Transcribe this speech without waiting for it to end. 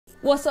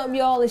What's up,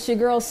 y'all? It's your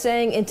girl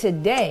Sang, and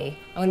today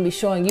I'm gonna be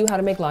showing you how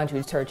to make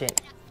laundry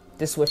detergent.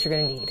 This is what you're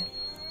gonna need.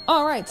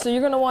 All right, so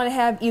you're gonna want to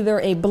have either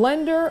a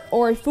blender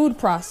or a food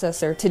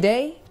processor.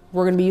 Today,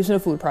 we're gonna be using a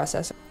food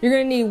processor. You're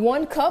gonna need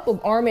 1 cup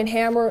of Arm &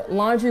 Hammer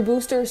Laundry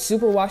Booster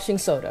Super Washing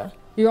Soda.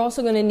 You're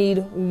also gonna need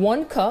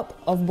 1 cup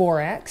of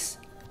borax.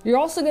 You're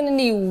also gonna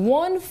need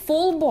 1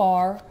 full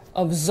bar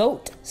of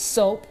Zote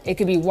soap. It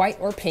could be white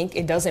or pink,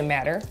 it doesn't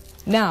matter.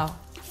 Now,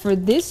 for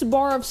this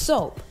bar of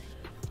soap,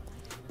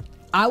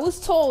 I was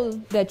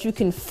told that you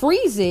can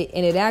freeze it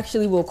and it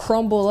actually will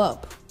crumble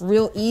up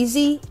real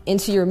easy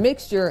into your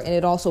mixture and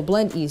it also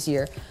blend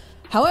easier.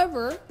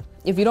 However,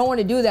 if you don't want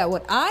to do that,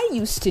 what I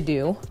used to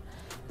do,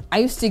 I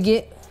used to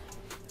get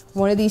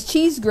one of these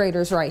cheese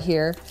graters right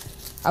here.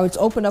 I would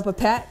open up a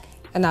pack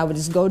and I would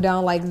just go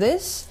down like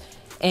this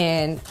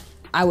and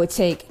I would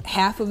take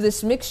half of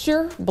this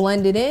mixture,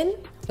 blend it in,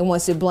 and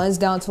once it blends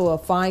down to a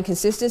fine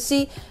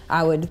consistency,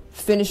 I would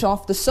finish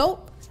off the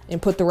soap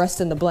and put the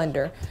rest in the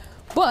blender.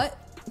 But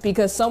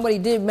because somebody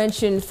did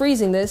mention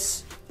freezing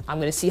this, I'm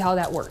gonna see how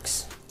that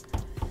works.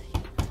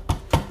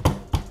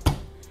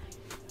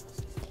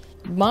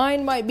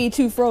 Mine might be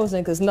too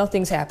frozen because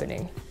nothing's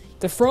happening.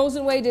 The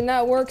frozen way did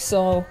not work,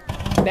 so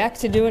back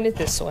to doing it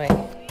this way.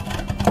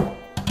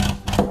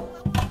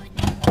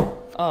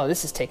 Oh,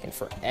 this is taking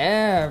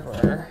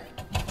forever.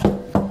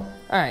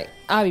 All right,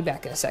 I'll be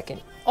back in a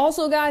second.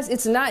 Also, guys,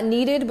 it's not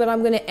needed, but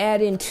I'm gonna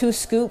add in 2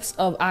 scoops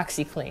of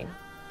OxiClean.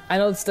 I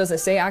know this doesn't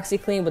say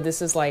OxiClean, but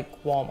this is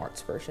like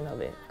Walmart's version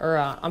of it. Or,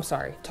 I'm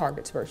sorry,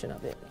 Target's version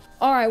of it.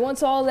 All right,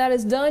 once all that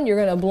is done, you're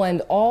gonna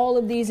blend all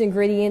of these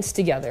ingredients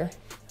together.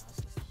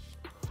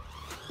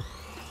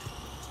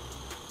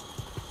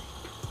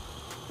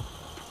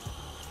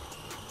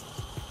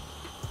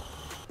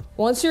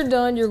 Once you're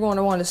done, you're going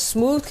to want a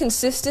smooth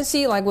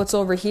consistency like what's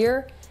over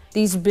here.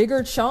 These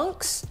bigger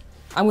chunks,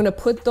 I'm gonna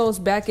put those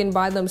back in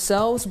by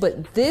themselves,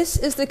 but this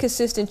is the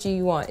consistency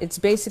you want. It's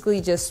basically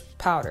just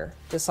powder,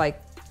 just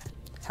like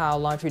how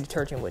laundry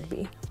detergent would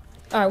be.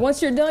 All right,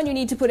 once you're done, you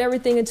need to put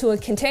everything into a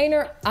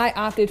container. I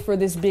opted for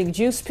this big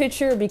juice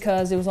pitcher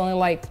because it was only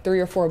like $3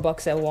 or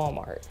 $4 at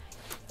Walmart.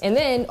 And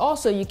then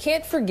also, you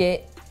can't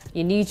forget,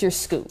 you need your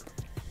scoop.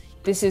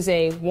 This is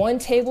a 1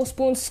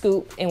 tablespoon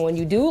scoop, and when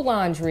you do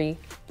laundry,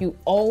 you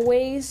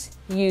always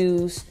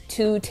use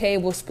 2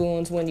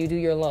 tablespoons when you do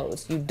your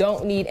loads. You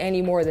don't need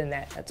any more than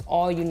that. That's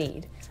all you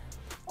need.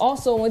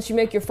 Also, once you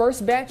make your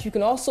first batch, you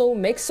can also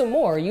make some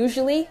more.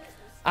 Usually,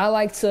 I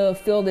like to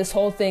fill this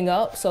whole thing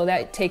up, so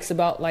that takes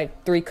about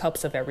like 3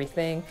 cups of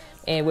everything,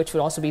 and which would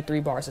also be 3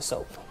 bars of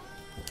soap.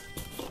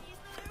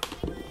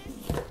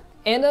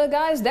 And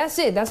guys, that's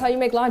it. That's how you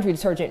make laundry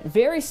detergent.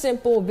 Very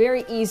simple,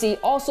 very easy,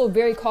 also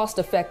very cost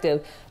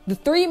effective. The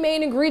 3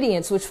 main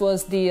ingredients, which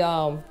was the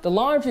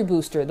laundry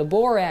booster, the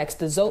borax,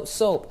 the Zote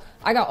soap,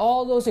 I got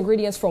all those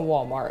ingredients from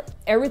Walmart.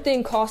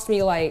 Everything cost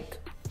me like,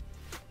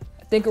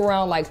 I think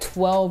around like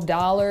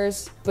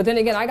 $12. But then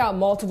again, I got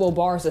multiple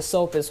bars of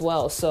soap as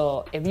well.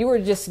 So if you were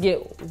to just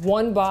get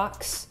 1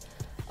 box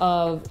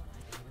of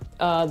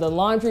the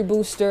laundry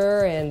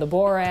booster and the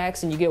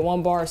borax and you get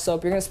 1 bar of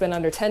soap, you're gonna spend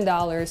under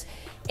 $10.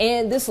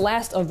 And this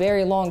lasts a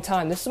very long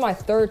time. This is my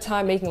 3rd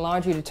time making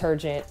laundry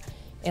detergent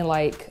in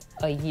like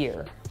a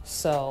year.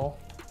 So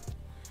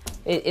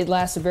it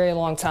lasts a very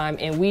long time.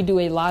 And we do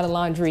a lot of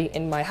laundry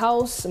in my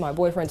house. My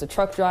boyfriend's a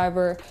truck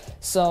driver.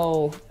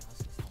 So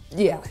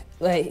yeah,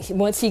 like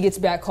once he gets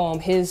back home,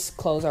 his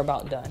clothes are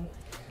about done.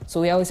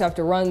 So we always have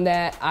to run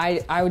that.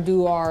 I would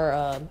do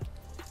our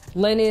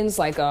linens,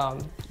 like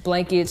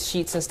blankets,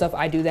 sheets and stuff.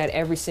 I do that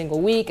every single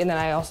week. And then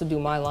I also do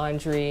my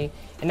laundry.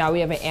 And now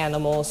we have an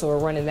animal, so we're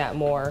running that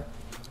more.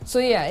 So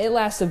yeah, it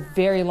lasts a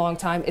very long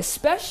time,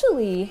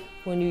 especially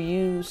when you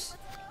use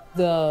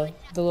the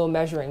little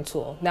measuring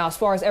tool. Now, as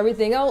far as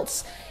everything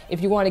else,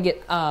 if you want to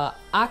get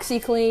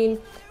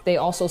OxiClean, they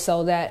also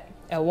sell that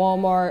at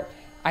Walmart.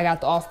 I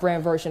got the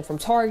off-brand version from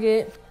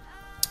Target.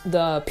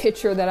 The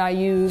pitcher that I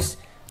use,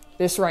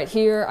 this right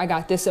here, I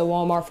got this at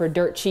Walmart for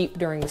dirt cheap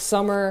during the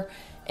summer.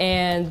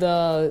 And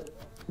the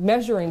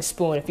measuring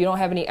spoon, if you don't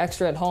have any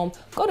extra at home,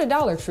 go to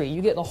Dollar Tree.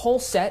 You get the whole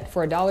set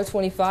for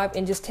 $1.25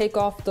 and just take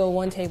off the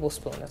 1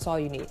 tablespoon. That's all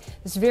you need.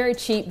 It's very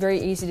cheap,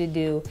 very easy to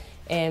do,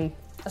 and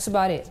that's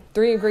about it.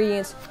 3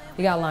 ingredients,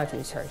 you got laundry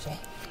detergent.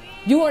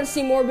 If you want to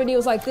see more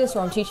videos like this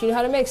where I'm teaching you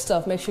how to make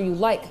stuff, make sure you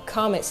like,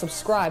 comment,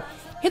 subscribe,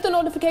 hit the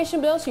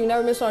notification bell so you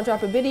never miss when I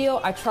drop a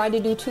video. I try to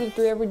do 2 to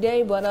 3 every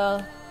day,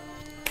 but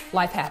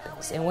life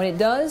happens, and when it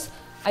does,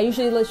 I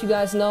usually let you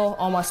guys know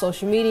on my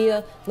social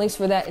media. Links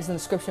for that is in the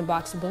description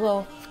box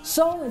below.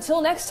 So until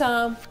next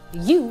time,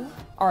 you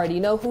already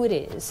know who it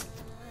is.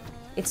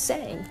 It's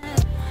Sang.